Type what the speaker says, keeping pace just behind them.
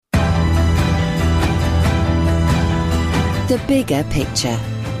The Bigger Picture,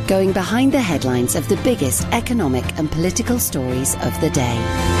 going behind the headlines of the biggest economic and political stories of the day.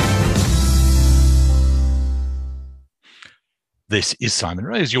 This is Simon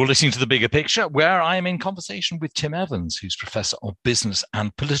Rose. You're listening to The Bigger Picture, where I am in conversation with Tim Evans, who's Professor of Business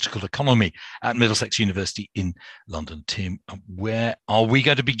and Political Economy at Middlesex University in London. Tim, where are we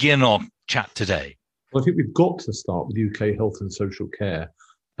going to begin our chat today? Well, I think we've got to start with UK health and social care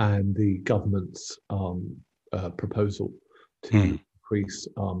and the government's proposal to increase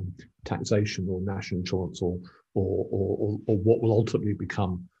taxation or national insurance or what will ultimately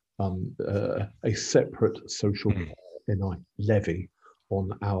become a separate social levy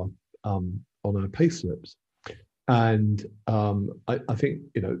on our payslips. And I think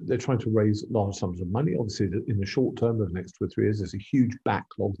they're trying to raise large sums of money. Obviously, in the short term, of the next 2 or 3 years, there's a huge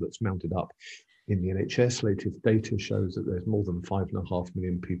backlog that's mounted up in the NHS. Latest data shows that there's more than 5.5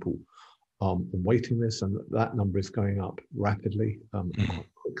 million people on waiting list, and that number is going up rapidly, quite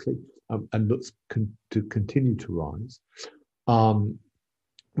quickly, and looks to continue to rise.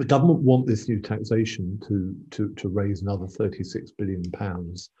 The government want this new taxation to raise another £36 billion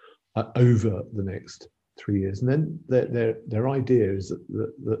over the next 3 years, and then their idea is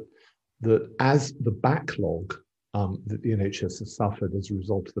that as the backlog that the NHS has suffered as a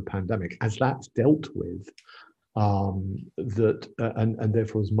result of the pandemic, as that's dealt with, and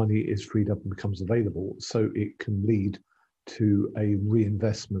therefore as money is freed up and becomes available, so it can lead to a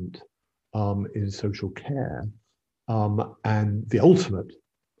reinvestment in social care, and the ultimate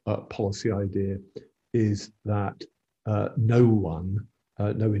policy idea is that no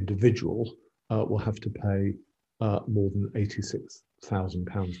individual will have to pay more than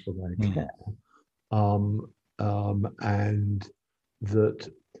 £86,000 for their care, and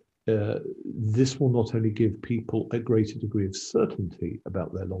that this will not only give people a greater degree of certainty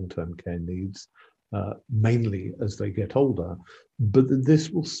about their long-term care needs, mainly as they get older, but that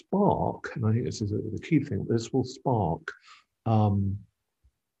this will spark, and I think this is the key thing, this will spark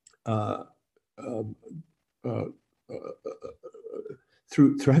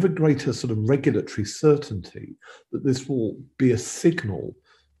through having greater sort of regulatory certainty, that this will be a signal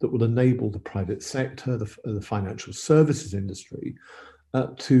that will enable the private sector, the financial services industry,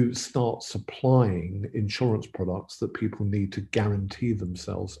 to start supplying insurance products that people need to guarantee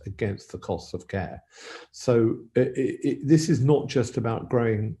themselves against the costs of care. So this is not just about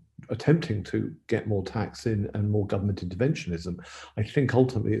attempting to get more tax in and more government interventionism. I think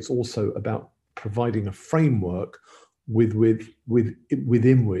ultimately it's also about providing a framework within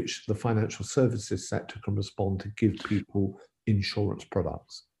which the financial services sector can respond to give people insurance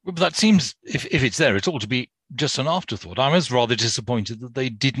products. Well, that seems, if it's there, it's all to be just an afterthought. I was rather disappointed that they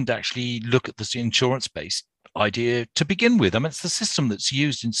didn't actually look at the insurance-based idea to begin with. I mean, it's the system that's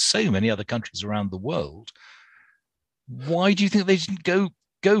used in so many other countries around the world. Why do you think they didn't go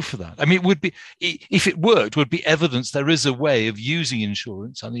for that? I mean, it would be, if it worked, would be evidence there is a way of using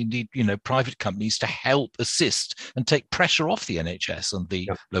insurance and indeed, private companies to help assist and take pressure off the NHS and the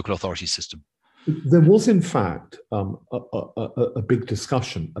local authority system. There was, in fact, a big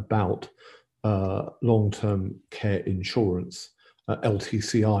discussion about long-term care insurance,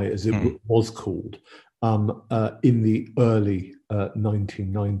 LTCI as it was called, in the early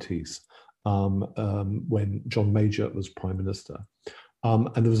 1990s, when John Major was Prime Minister. And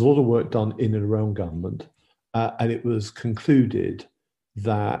there was a lot of work done in and around government, and it was concluded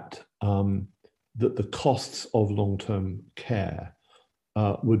that the costs of long-term care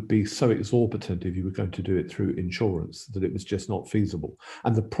would be so exorbitant if you were going to do it through insurance that it was just not feasible.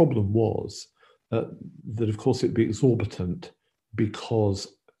 And the problem was that, of course, it'd be exorbitant because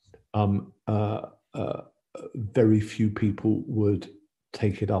very few people would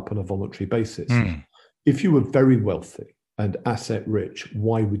take it up on a voluntary basis. If you were very wealthy and asset rich,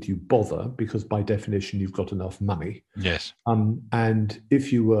 why would you bother? Because by definition, you've got enough money. Yes. And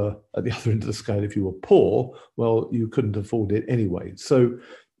if you were at the other end of the scale, if you were poor, well, you couldn't afford it anyway. So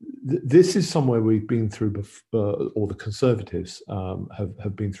this is somewhere we've been through before, or the Conservatives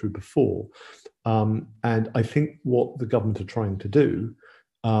have been through before. And I think what the government are trying to do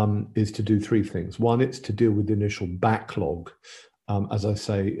is to do three things. One, it's to deal with the initial backlog, as I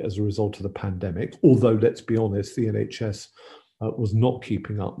say, as a result of the pandemic. Although, let's be honest, the NHS was not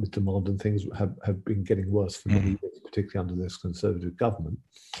keeping up with demand, and things have been getting worse for many years, particularly under this Conservative government,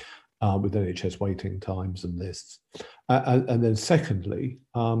 with NHS waiting times and lists. And then secondly,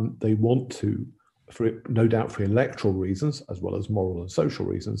 they want to, no doubt for electoral reasons, as well as moral and social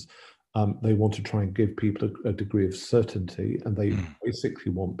reasons, they want to try and give people a degree of certainty, and they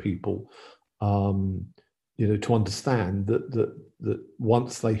basically want people to understand that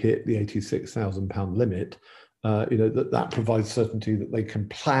once they hit the £86,000 limit, that provides certainty that they can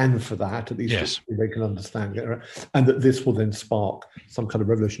plan for that, at least Yes. they can understand it, and that this will then spark some kind of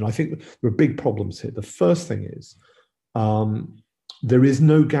revolution. I think there are big problems here. The first thing is there is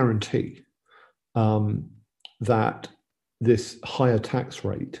no guarantee that this higher tax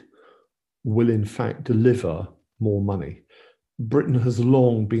rate will in fact deliver more money. Britain has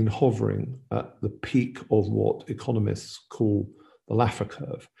long been hovering at the peak of what economists call the Laffer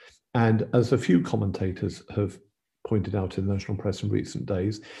curve. And as a few commentators have pointed out in the national press in recent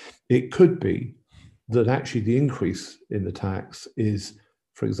days, it could be that actually the increase in the tax is,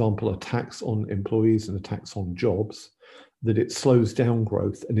 for example, a tax on employees and a tax on jobs, that it slows down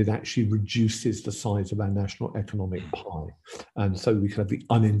growth and it actually reduces the size of our national economic pie. And so we can have the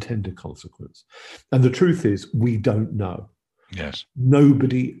unintended consequence. And the truth is, we don't know. Yes.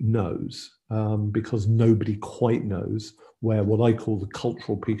 Nobody knows, because nobody quite knows where what I call the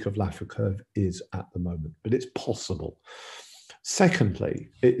cultural peak of Laffer curve is at the moment, but it's possible. Secondly,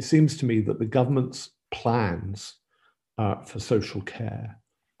 it seems to me that the government's plans for social care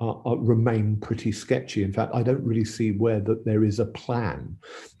remain pretty sketchy. In fact, I don't really see where there is a plan.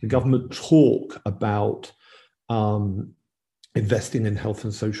 The government talk about investing in health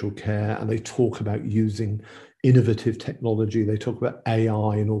and social care, and they talk about using innovative technology. They talk about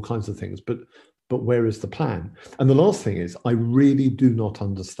AI and all kinds of things, but where is the plan? And the last thing is, I really do not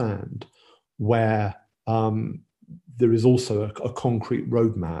understand where there is also a concrete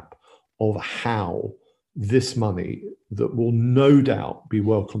roadmap of how this money that will no doubt be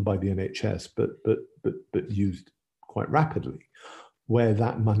welcomed by the NHS, but used quite rapidly, where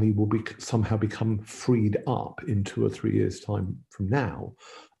that money will somehow become freed up in 2 or 3 years' time from now,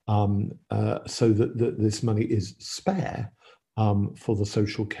 so that this money is spare for the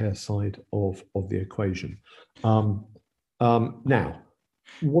social care side of the equation. Now,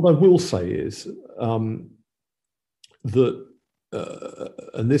 what I will say is that,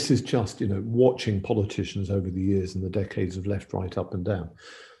 and this is just watching politicians over the years and the decades of left, right, up and down,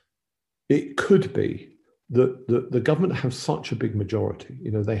 it could be that the government have such a big majority.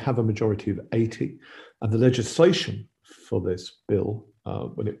 They have a majority of 80, and the legislation for this bill,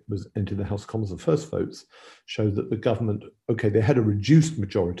 when it was entered the House of Commons, the first votes showed that the government, they had a reduced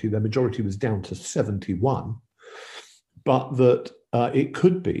majority. Their majority was down to 71, but that it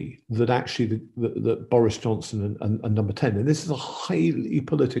could be that actually that Boris Johnson and Number 10, and this is a highly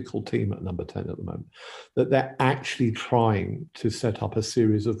political team at Number 10 at the moment, that they're actually trying to set up a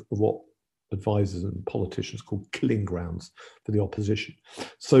series of what advisors and politicians call killing grounds for the opposition.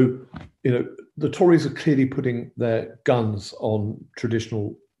 So, the Tories are clearly putting their guns on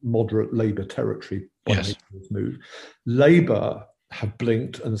traditional moderate Labour territory by making this move. Labour have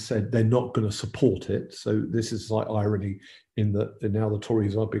blinked and said they're not going to support it. So this is like irony in that now the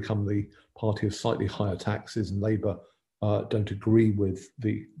Tories have become the party of slightly higher taxes, and Labour don't agree with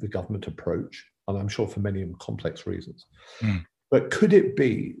the government approach, and I'm sure for many complex reasons. But could it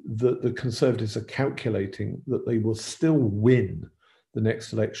be that the Conservatives are calculating that they will still win the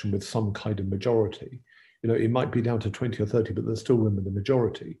next election with some kind of majority? It might be down to 20 or 30, but they'll still win with the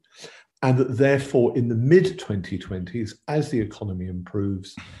majority. And that therefore in the mid-2020s, as the economy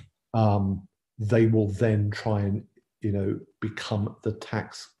improves, they will then try and, become the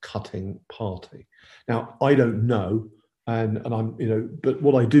tax-cutting party. Now, I don't know, and I'm, but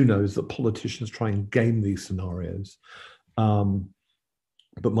what I do know is that politicians try and game these scenarios.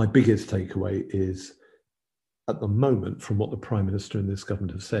 But my biggest takeaway is, at the moment, from what the Prime Minister and this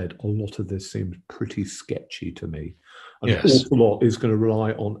government have said, a lot of this seems pretty sketchy to me. An awful lot is going to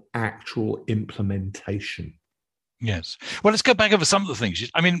rely on actual implementation. Yes. Well, let's go back over some of the things.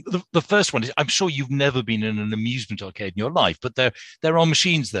 I mean, the first one is, I'm sure you've never been in an amusement arcade in your life, but there are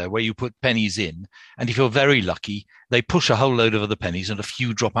machines there where you put pennies in, and if you're very lucky, they push a whole load of other pennies and a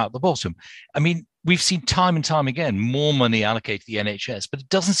few drop out the bottom. I mean, we've seen time and time again more money allocated to the NHS, but it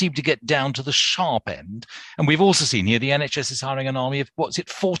doesn't seem to get down to the sharp end. And we've also seen here the NHS is hiring an army of,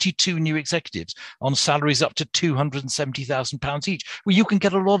 42 new executives on salaries up to £270,000 each, where you can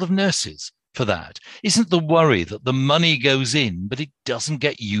get a lot of nurses for that. Isn't the worry that the money goes in, but it doesn't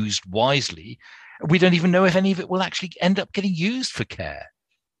get used wisely? We don't even know if any of it will actually end up getting used for care.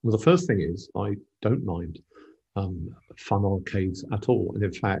 Well, the first thing is, I don't mind fun arcades at all. And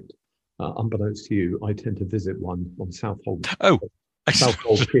in fact, unbeknownst to you, I tend to visit one on Southhold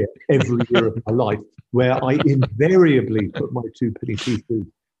Pier every year of my life, where I invariably put my 2 penny pieces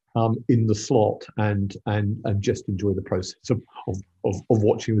in the slot and just enjoy the process of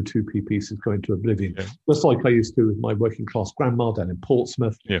watching the 2p pieces go into oblivion. Just like I used to with my working class grandma down in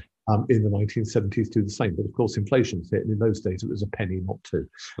Portsmouth in the 1970s, do the same. But of course, inflation's hit, and in those days it was a penny, not 2.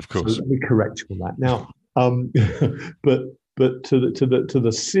 Of course. So let me correct you on that. Now, Um, but to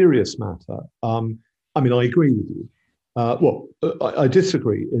the serious matter, I mean, I agree with you. I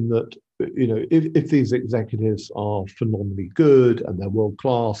disagree in that, you know, if these executives are phenomenally good and they're world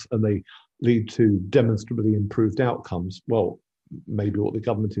class and they lead to demonstrably improved outcomes, well, maybe what the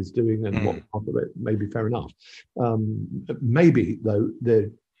government is doing and what part of it may be fair enough. Maybe though they're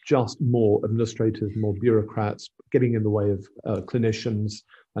just more administrators, more bureaucrats getting in the way of clinicians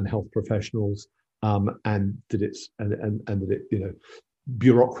and health professionals, and that it, you know,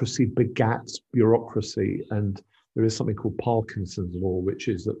 bureaucracy begats bureaucracy, and there is something called Parkinson's law, which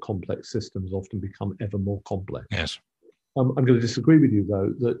is that complex systems often become ever more complex. Yes. I'm going to disagree with you,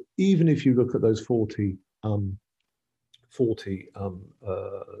 though, that even if you look at those 40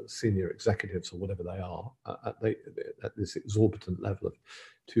 senior executives or whatever they are at this exorbitant level of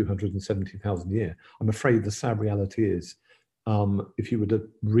 270,000 a year, I'm afraid the sad reality is, if you were to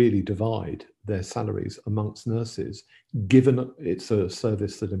really divide their salaries amongst nurses, given it's a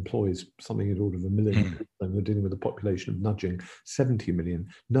service that employs something in the order of 1 million people, and we're dealing with a population of nudging 70 million,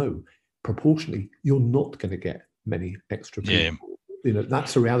 no, proportionally, you're not going to get many extra people. Yeah. You know,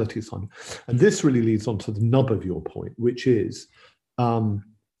 that's a reality, Simon. And this really leads on to the nub of your point, which is, do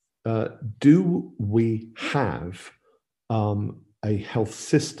we have a health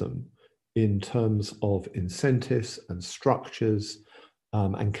system in terms of incentives and structures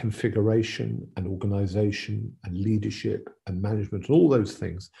and configuration and organization and leadership and management and all those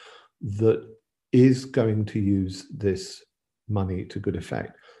things that is going to use this money to good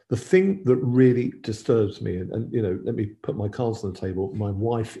effect? The thing that really disturbs me, and you know, let me put my cards on the table. My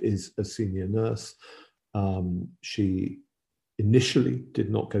wife is a senior nurse. She initially did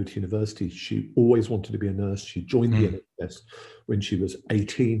not go to university. She always wanted to be a nurse. She joined the NHS when she was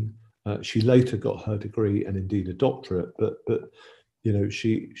 18. She later got her degree and indeed a doctorate. But you know,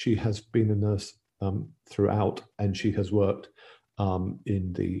 she has been a nurse throughout, and she has worked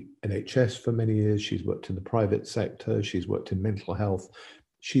in the NHS for many years. She's worked in the private sector. She's worked in mental health.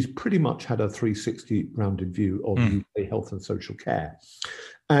 She's pretty much had a 360 rounded view of UK health and social care.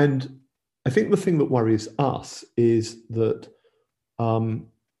 And I think the thing that worries us is that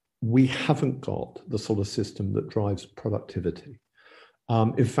we haven't got the sort of system that drives productivity.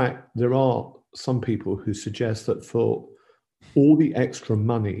 In fact, there are some people who suggest that for all the extra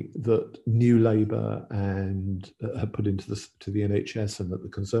money that New Labour and have put into to the NHS and that the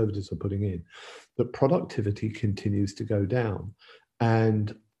Conservatives are putting in, that productivity continues to go down.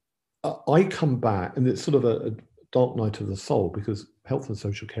 And I come back, and it's sort of a dark night of the soul, because health and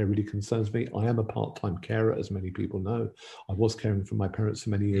social care really concerns me. I am a part-time carer, as many people know. I was caring for my parents for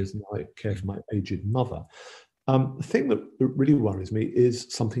many years, and I care for my aged mother. The thing that really worries me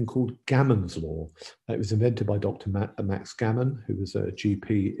is something called Gammon's Law. It was invented by Dr. Max Gammon, who was a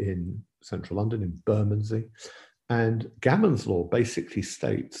GP in central London, in Bermondsey. And Gammon's Law basically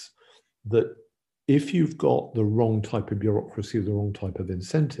states that if you've got the wrong type of bureaucracy, the wrong type of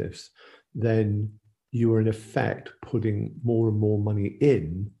incentives, then you are in effect putting more and more money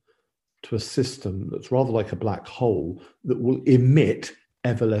in to a system that's rather like a black hole that will emit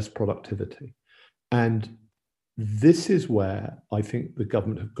ever less productivity. And this is where I think the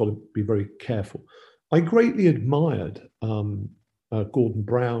government have got to be very careful. I greatly admired Gordon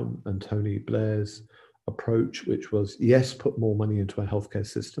Brown and Tony Blair's approach, which was, yes, put more money into a healthcare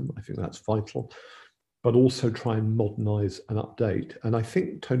system. I think that's vital, but also try and modernize and update. And I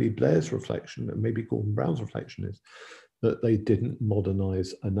think Tony Blair's reflection, and maybe Gordon Brown's reflection, is that they didn't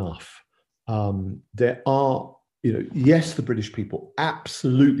modernize enough. There are, you know, yes, the British people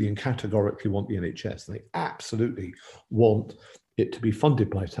absolutely and categorically want the NHS. They absolutely want it to be funded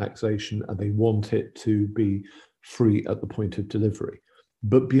by taxation, and they want it to be free at the point of delivery.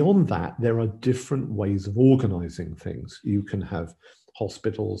 But beyond that, there are different ways of organizing things. You can have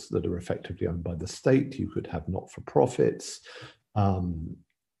hospitals that are effectively owned by the state. You could have not-for-profits.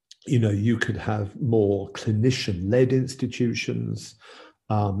 You know, you could have more clinician-led institutions.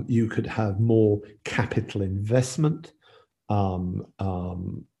 You could have more capital investment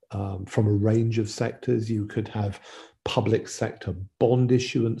from a range of sectors. You could have public sector bond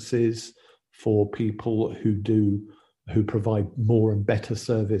issuances for people who provide more and better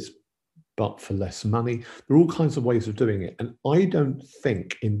service, but for less money. There are all kinds of ways of doing it. And I don't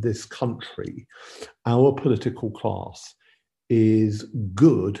think in this country, our political class is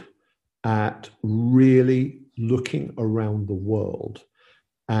good at really looking around the world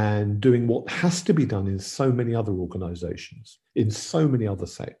and doing what has to be done in so many other organizations, in so many other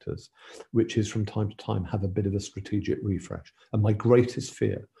sectors, which is from time to time have a bit of a strategic refresh. And my greatest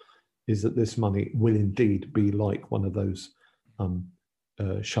fear is that this money will indeed be like one of those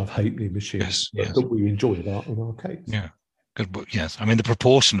shove halfpenny machines yes. that we enjoyed in arcades. Yeah, good. Yes, I mean the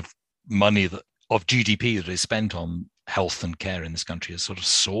proportion of money of GDP that is spent on health and care in this country has sort of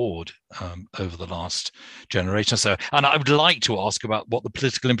soared over the last generation or so. And I would like to ask about what the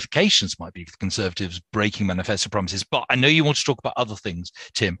political implications might be for the Conservatives breaking manifesto promises. But I know you want to talk about other things,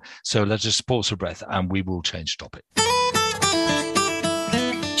 Tim. So let's just pause for breath and we will change topic.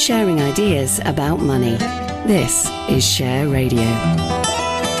 Sharing ideas about money. This is Share Radio.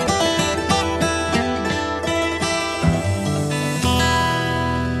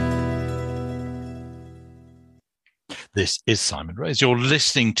 This is Simon Rose. You're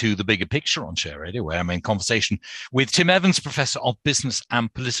listening to The Bigger Picture on Share Radio, where I'm in conversation with Tim Evans, Professor of Business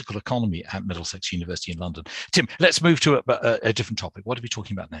and Political Economy at Middlesex University in London. Tim, let's move to a different topic. What are we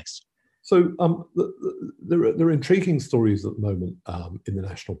talking about next? So there are intriguing stories at the moment in the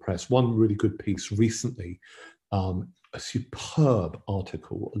national press. One really good piece recently, a superb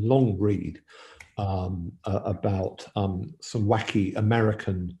article, a long read about some wacky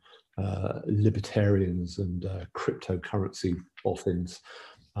American libertarians and cryptocurrency boffins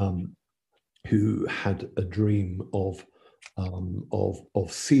who had a dream of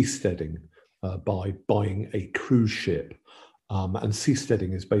seasteading by buying a cruise ship. And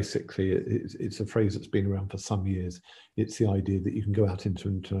seasteading is basically, it's a phrase that's been around for some years. It's the idea that you can go out into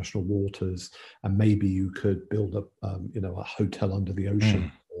international waters and maybe you could build a hotel under the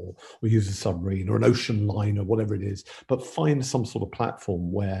ocean. Or use a submarine or an ocean line or whatever it is, but find some sort of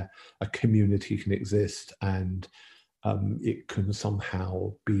platform where a community can exist and it can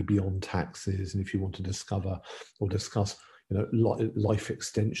somehow be beyond taxes. And if you want to discover or discuss, life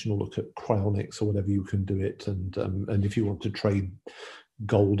extension or look at cryonics or whatever, you can do it. And if you want to trade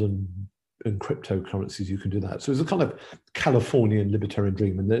gold and cryptocurrencies, you can do that. So it's a kind of Californian libertarian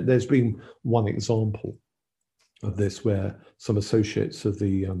dream. And there's been one example of this where some associates of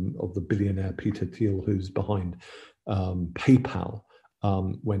the billionaire Peter Thiel, who's behind PayPal,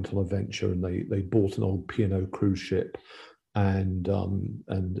 went on a venture and they bought an old P&O cruise ship, and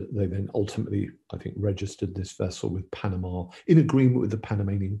they then ultimately, I think, registered this vessel with Panama in agreement with the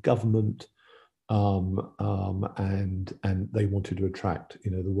Panamanian government, and they wanted to attract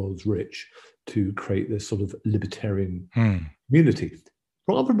the world's rich to create this sort of libertarian community.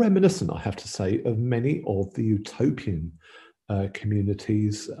 Rather reminiscent, I have to say, of many of the utopian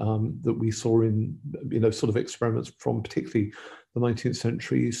communities that we saw in, sort of experiments from particularly the 19th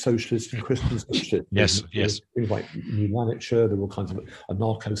century socialist and Christian socialist. Yes. Things like New Lanarkshire, there were all kinds of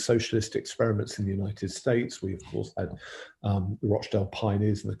anarcho-socialist experiments in the United States. We, of course, had the Rochdale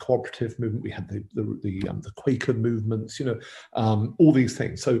Pioneers and the cooperative movement. We had the Quaker movements, all these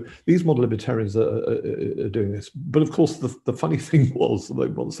things. So these modern libertarians are doing this. But of course, the funny thing was,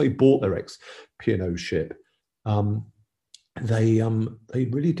 once they bought their ex-P&O ship, they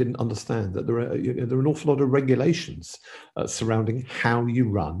really didn't understand that there are an awful lot of regulations surrounding how you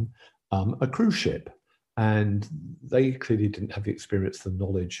run a cruise ship, and they clearly didn't have the experience, the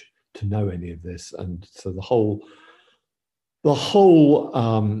knowledge to know any of this, and so the whole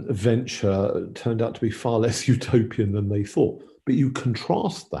venture turned out to be far less utopian than they thought. But you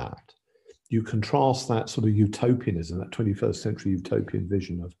contrast that sort of utopianism, that 21st century utopian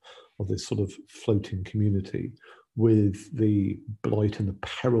vision of this sort of floating community, with the blight and the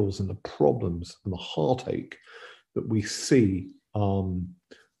perils and the problems and the heartache that we see, and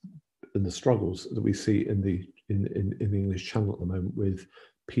the struggles that we see in the English Channel at the moment, with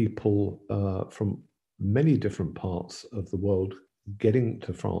people from many different parts of the world getting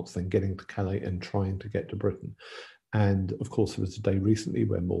to France, then getting to Calais and trying to get to Britain. And of course, there was a day recently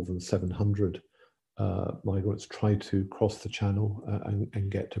where more than 700 migrants tried to cross the Channel and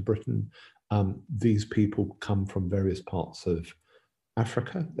get to Britain. These people come from various parts of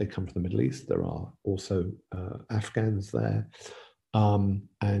Africa. They come from the Middle East. There are also Afghans there.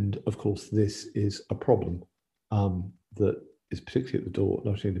 And of course, this is a problem that is particularly at the door,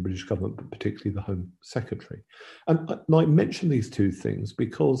 not only the British government, but particularly the Home Secretary. And I mention these two things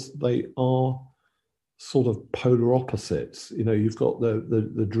because they are sort of polar opposites. You've got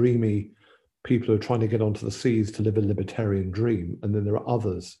the dreamy people who are trying to get onto the seas to live a libertarian dream, and then there are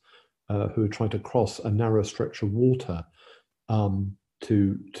others who are trying to cross a narrow stretch of water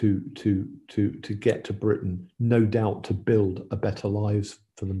to get to Britain, no doubt to build a better lives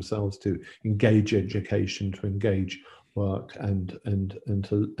for themselves, to engage education, to engage work, and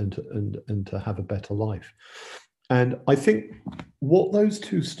to have a better life. And I think what those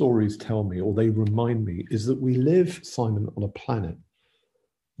two stories tell me, or they remind me, is that we live, Simon, on a planet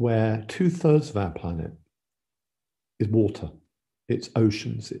where 2/3 of our planet is water. It's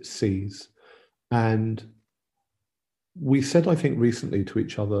oceans, it's seas. And we said, I think, recently to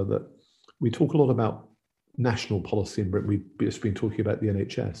each other that we talk a lot about national policy in Britain. We've just been talking about the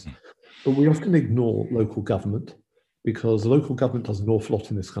NHS, but we often ignore local government, because local government does an awful lot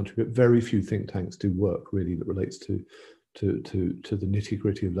in this country, but very few think tanks do work really that relates to the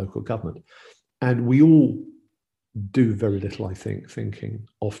nitty-gritty of local government. And we all do very little, I think, thinking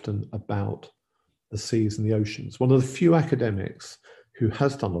often about the seas and the oceans. One of the few academics who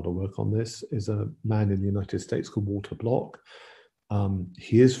has done a lot of work on this is a man in the United States called Walter Block.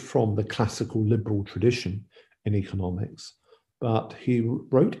 He is from the classical liberal tradition in economics, but he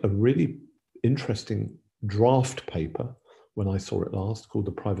wrote a really interesting draft paper when I saw it last called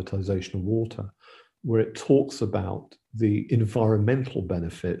The Privatization of Water, where it talks about the environmental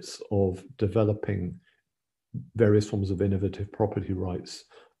benefits of developing various forms of innovative property rights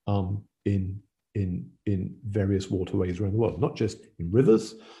in various waterways around the world, not just in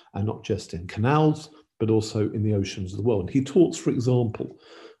rivers and not just in canals, but also in the oceans of the world. And he talks, for example,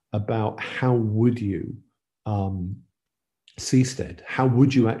 about how would you seastead? How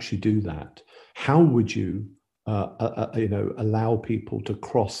would you actually do that? How would you, allow people to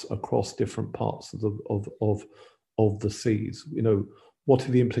cross across different parts of the seas? What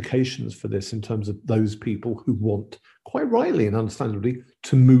are the implications for this in terms of those people who want, quite rightly and understandably,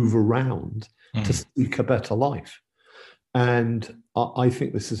 to move around to seek a better life? And I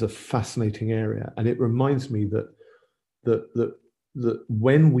think this is a fascinating area, and it reminds me that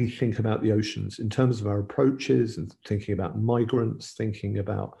when we think about the oceans in terms of our approaches and thinking about migrants, thinking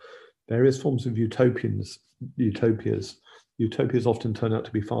about various forms of utopias often turn out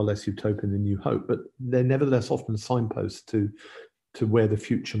to be far less utopian than you hope, but they're nevertheless often signposts to where the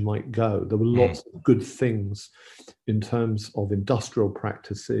future might go. There were lots of good things in terms of industrial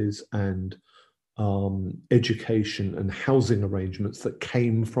practices and education and housing arrangements that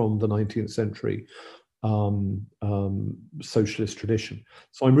came from the 19th century socialist tradition.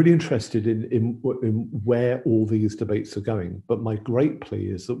 So I'm really interested in where all these debates are going. But my great plea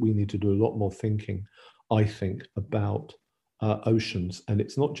is that we need to do a lot more thinking, I think, about oceans. And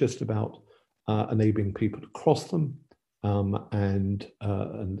it's not just about enabling people to cross them and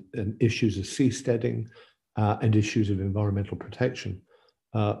issues of seasteading and issues of environmental protection.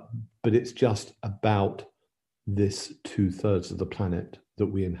 But it's just about this 2/3 of the planet that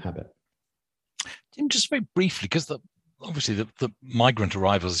we inhabit. Just very briefly, because obviously the migrant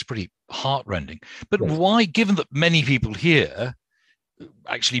arrivals is pretty heartrending. But yes, why, given that many people here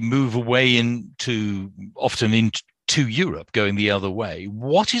actually move away often into Europe, going the other way,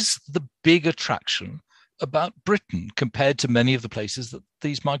 what is the big attraction about Britain compared to many of the places that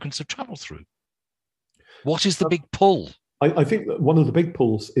these migrants have traveled through? What is the big pull? I think that one of the big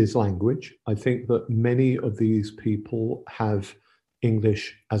pulls is language. I think that many of these people have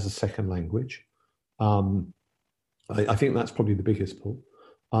English as a second language. I think that's probably the biggest pull.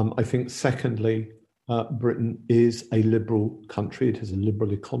 I think secondly, Britain is a liberal country. It has a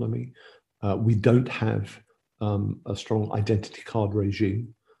liberal economy. We don't have a strong identity card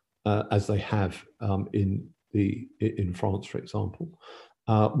regime as they have in France, for example.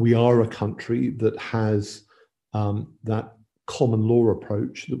 We are a country that has that common law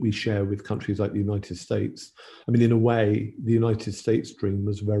approach that we share with countries like the United States. I mean, in a way, the United States dream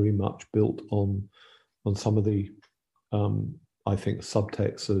was very much built on some of the, I think,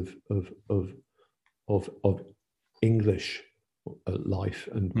 subtexts of English life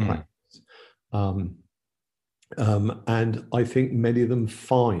and practice. And I think many of them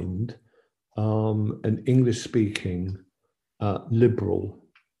find an English-speaking, liberal,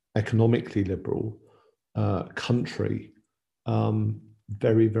 economically liberal country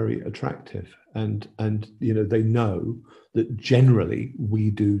very, very attractive. And they know that generally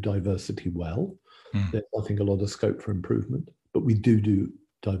we do diversity well. There's, I think, a lot of scope for improvement, but we do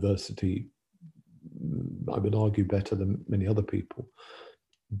diversity, I would argue, better than many other people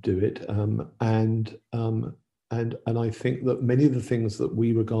do it. And I think that many of the things that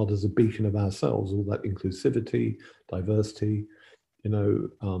we regard as a beacon of ourselves, all that inclusivity, diversity,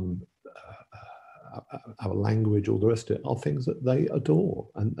 our language, all the rest of it, are things that they adore.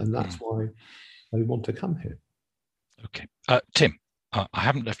 And that's why they want to come here. Okay. Tim, I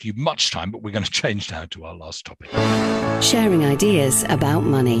haven't left you much time, but we're going to change now to our last topic. Sharing ideas about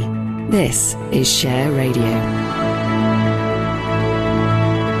money. This is Share Radio.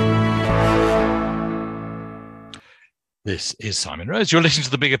 This is Simon Rose. You're listening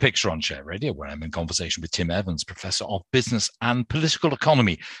to The Bigger Picture on Share Radio, where I'm in conversation with Tim Evans, Professor of Business and Political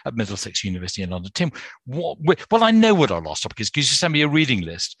Economy at Middlesex University in London. Tim, well, I know what our last topic is because you sent me a reading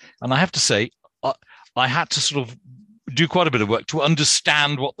list, and I have to say, I had to sort of do quite a bit of work to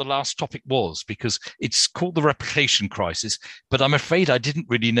understand what the last topic was, because it's called the replication crisis. But I'm afraid I didn't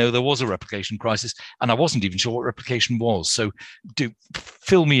really know there was a replication crisis, and I wasn't even sure what replication was. So do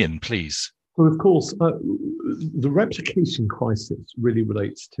fill me in, please. Well, of course, the replication crisis really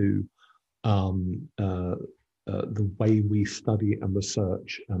relates to the way we study and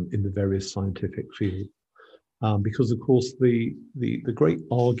research in the various scientific fields. Because, of course, the great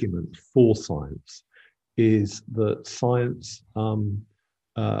argument for science is that science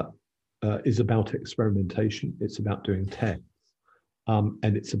is about experimentation, it's about doing tests,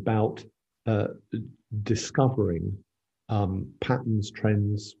 and it's about discovering patterns,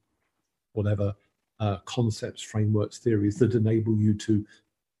 trends, whatever, concepts, frameworks, theories that enable you to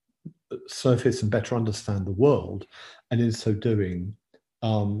surface and better understand the world, and in so doing,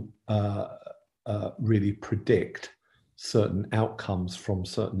 really predict certain outcomes from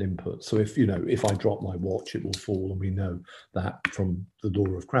certain inputs. So if I drop my watch, it will fall, and we know that from the law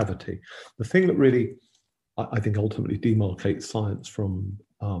of gravity. The thing that really, I think, ultimately demarcates science from,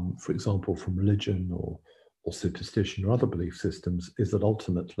 for example, from religion or superstition or other belief systems is that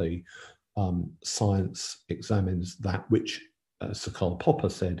ultimately science examines that which, Sir Karl Popper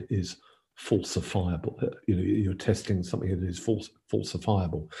said, is falsifiable. You're testing something that is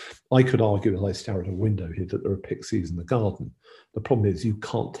falsifiable. I could argue, as I stare at a window here, that there are pixies in the garden. The problem is you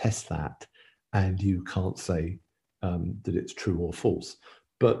can't test that, and you can't say that it's true or false.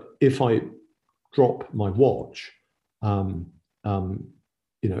 But if I drop my watch, and I'm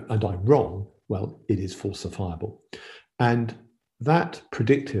wrong, well, it is falsifiable. And that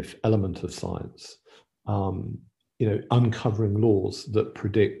predictive element of science, uncovering laws that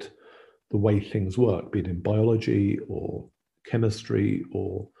predict the way things work, be it in biology or chemistry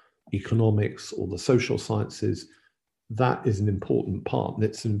or economics or the social sciences, that is an important part. And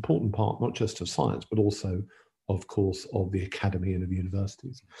it's an important part not just of science, but also, of course, of the academy and of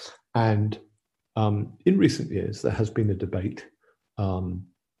universities. And in recent years, there has been a debate.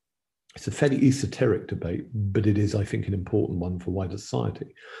 It's a fairly esoteric debate, but it is, I think, an important one for wider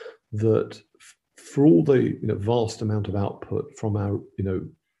society, that for all the vast amount of output from our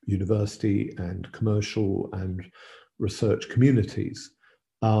university and commercial and research communities,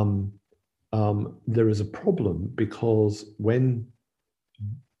 there is a problem, because when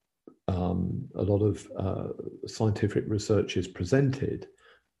a lot of scientific research is presented,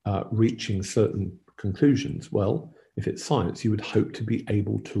 reaching certain conclusions, well, if it's science, you would hope to be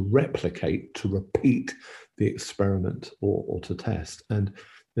able to replicate, to repeat the experiment or to test. And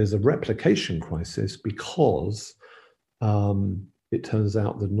there's a replication crisis because it turns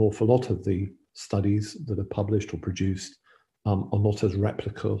out that an awful lot of the studies that are published or produced are not as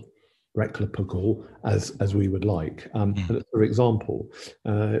replicable as we would like. For example,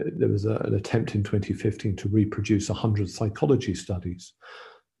 there was an attempt in 2015 to reproduce 100 psychology studies,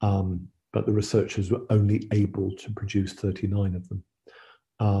 but the researchers were only able to produce 39 of them.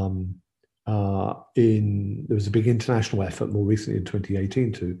 There was a big international effort more recently in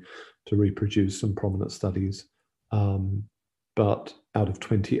 2018 to reproduce some prominent studies, but out of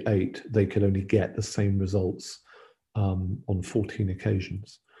 28, they could only get the same results on 14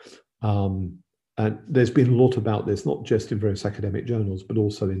 occasions. And there's been a lot about this, not just in various academic journals, but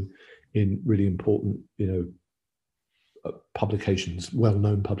also in really important, publications,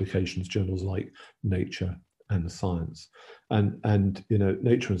 well-known publications, journals like Nature and Science, and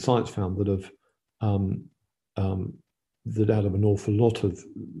Nature and Science found that that out of an awful lot of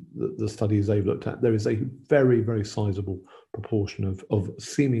the studies they've looked at, there is a very, very sizable proportion of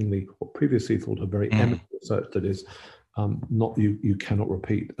seemingly or previously thought of very eminent research that is not you cannot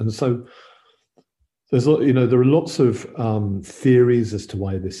repeat. And so there's there are lots of theories as to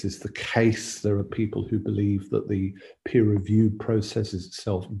why this is the case. There are people who believe that the peer review process is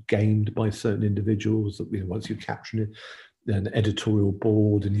itself gamed by certain individuals. That once you capture an editorial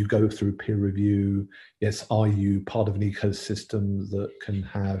board and you go through peer review, yes, are you part of an ecosystem that can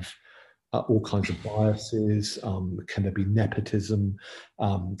have all kinds of biases? Can there be nepotism?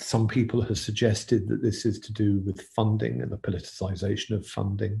 Some people have suggested that this is to do with funding and the politicization of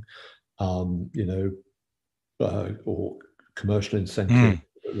funding. Or commercial incentive,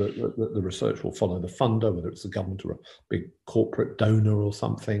 the research will follow the funder, whether it's the government or a big corporate donor or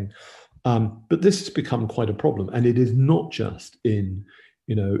something. But this has become quite a problem, and it is not just in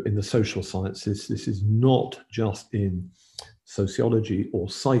the social sciences. This is not just in sociology or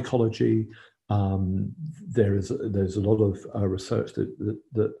psychology. There's a lot of research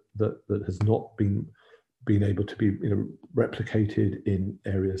that has not been able to be replicated in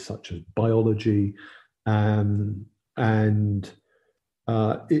areas such as biology, and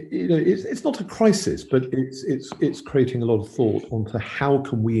it's not a crisis, but it's creating a lot of thought onto how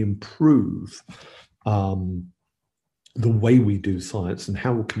can we improve the way we do science, and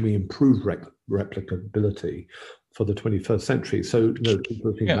how can we improve replicability for the 21st century. So, people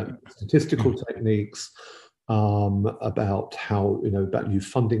are thinking about statistical techniques, about how, about new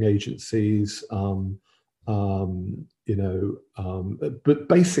funding agencies, but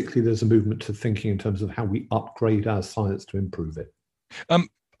basically there's a movement to thinking in terms of how we upgrade our science to improve it.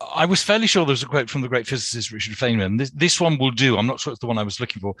 I was fairly sure there was a quote from the great physicist Richard Feynman. This one will do. I'm not sure it's the one I was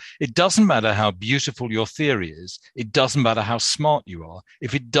looking for. It doesn't matter how beautiful your theory is. It doesn't matter how smart you are.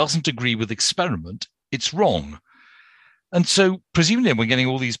 If it doesn't agree with experiment, it's wrong. And so presumably we're getting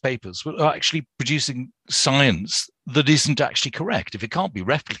all these papers that are actually producing science that isn't actually correct. If it can't be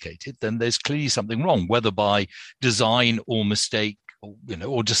replicated, then there's clearly something wrong, whether by design or mistake,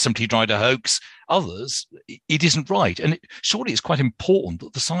 or just simply trying to hoax others. It isn't right. And surely it's quite important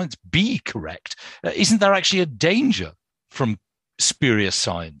that the science be correct. Isn't there actually a danger from spurious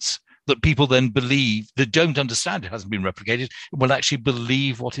science that people then believe, that don't understand it hasn't been replicated, will actually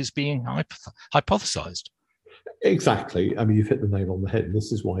believe what is being hypothesized? Exactly. I mean, you've hit the nail on the head.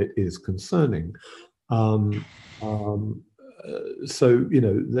 This is why it is concerning. I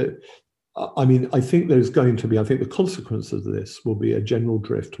think there's going to be, I think the consequence of this will be a general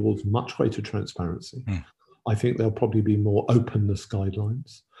drift towards much greater transparency. I think there'll probably be more openness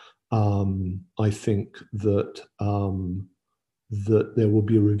guidelines. I think that there will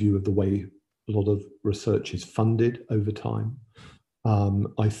be a review of the way a lot of research is funded over time.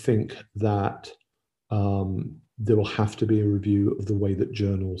 I think that there will have to be a review of the way that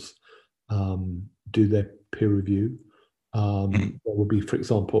journals do their peer review. There will be, for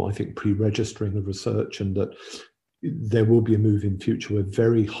example, I think pre-registering of research, and that there will be a move in future where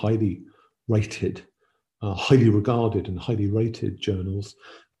very highly rated, highly regarded and highly rated journals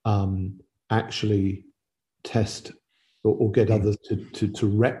actually test or get others to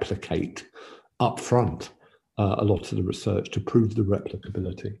replicate upfront a lot of the research to prove the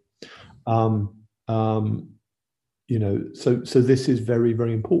replicability. So this is very,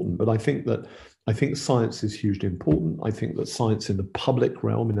 very important. But I think science is hugely important. I think that science in the public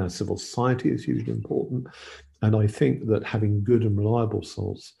realm, in our civil society, is hugely important. And I think that having good and reliable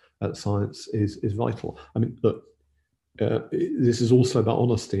source at science is vital. I mean, look, this is also about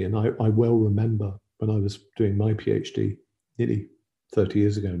honesty. And I well remember when I was doing my PhD nearly 30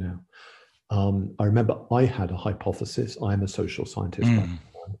 years ago now, I remember I had a hypothesis. I am a social scientist.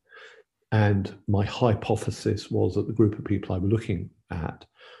 And my hypothesis was that the group of people I was looking at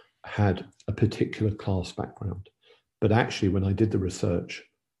had a particular class background. But actually, when I did the research,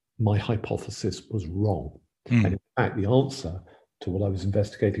 my hypothesis was wrong. And in fact, the answer to what I was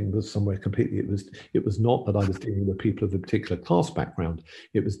investigating was somewhere completely. It was not that I was dealing with people of a particular class background.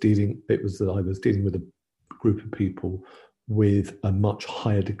 It was that I was dealing with a group of people with a much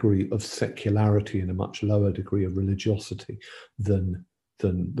higher degree of secularity and a much lower degree of religiosity than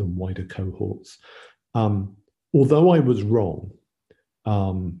wider cohorts. Although I was wrong,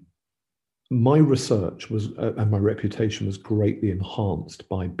 my research was and my reputation was greatly enhanced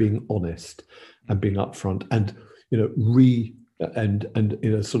by being honest and being upfront, and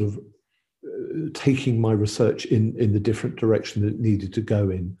taking my research in the different direction that it needed to go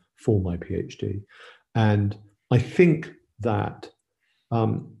in for my PhD. And I think that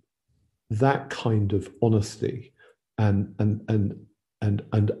that kind of honesty and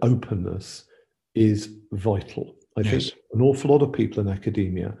openness is vital. I think an awful lot of people in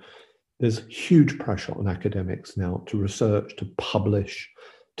academia, there's huge pressure on academics now to research, to publish,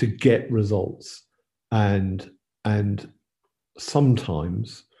 to get results. And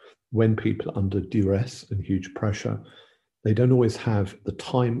sometimes when people are under duress and huge pressure, they don't always have the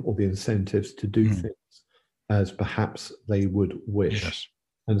time or the incentives to do things as perhaps they would wish. Yes.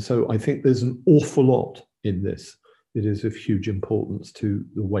 And so I think there's an awful lot in this. It is of huge importance to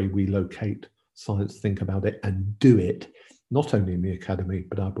the way we locate science, think about it, and do it, not only in the academy,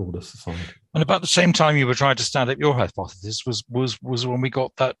 but our broader society. And about the same time you were trying to stand up your hypothesis was when we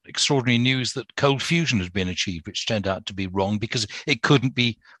got that extraordinary news that cold fusion had been achieved, which turned out to be wrong because it couldn't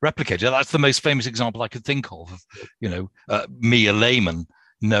be replicated. That's the most famous example I could think of me, a layman,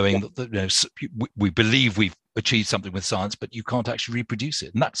 knowing that we believe we've achieved something with science, but you can't actually reproduce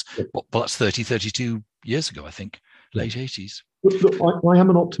it. And that's 32 years ago, I think, late 80s. Look, I am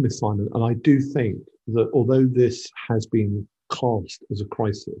an optimist, Simon, and I do think that although this has been cast as a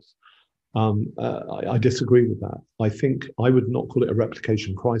crisis, I disagree with that. I think I would not call it a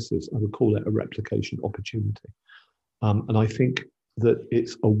replication crisis. I would call it a replication opportunity. And I think that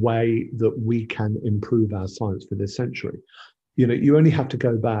it's a way that we can improve our science for this century. you only have to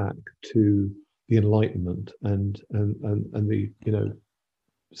go back to the Enlightenment and the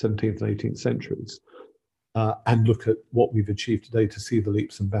 17th and 18th centuries and look at what we've achieved today to see the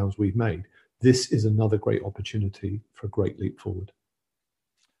leaps and bounds we've made. This is another great opportunity for a great leap forward.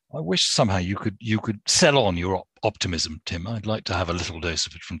 I wish somehow you could sell on your optimism, Tim. I'd like to have a little dose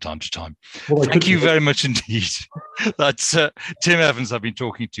of it from time to time. Well, thank you very much indeed. That's Tim Evans I've been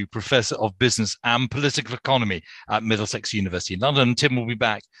talking to, Professor of Business and Political Economy at Middlesex University in London. Tim will be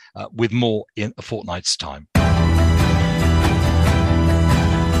back with more in a fortnight's time.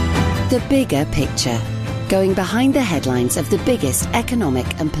 The Bigger Picture, going behind the headlines of the biggest economic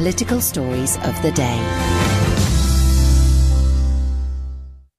and political stories of the day.